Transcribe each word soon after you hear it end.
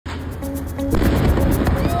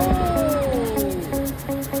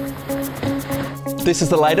This is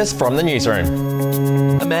the latest from the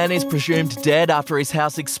Newsroom. A man is presumed dead after his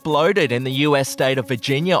house exploded in the US state of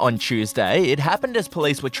Virginia on Tuesday. It happened as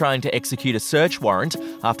police were trying to execute a search warrant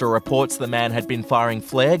after reports the man had been firing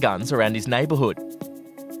flare guns around his neighbourhood.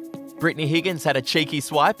 Brittany Higgins had a cheeky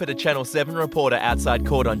swipe at a Channel 7 reporter outside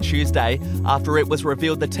court on Tuesday after it was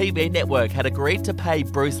revealed the TV network had agreed to pay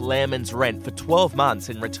Bruce Lehrmann's rent for 12 months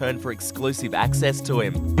in return for exclusive access to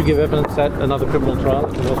him. You give evidence at another criminal trial?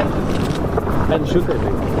 And should they be?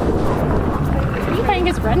 Are you paying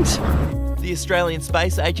his rent? The Australian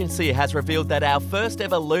Space Agency has revealed that our first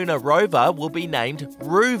ever lunar rover will be named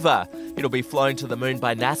Roo-Ver. It'll be flown to the moon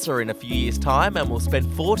by NASA in a few years' time and will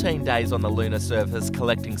spend 14 days on the lunar surface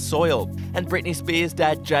collecting soil. And Britney Spears'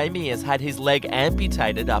 dad Jamie has had his leg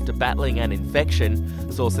amputated after battling an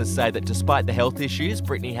infection. Sources say that despite the health issues,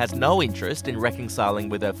 Britney has no interest in reconciling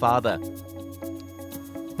with her father.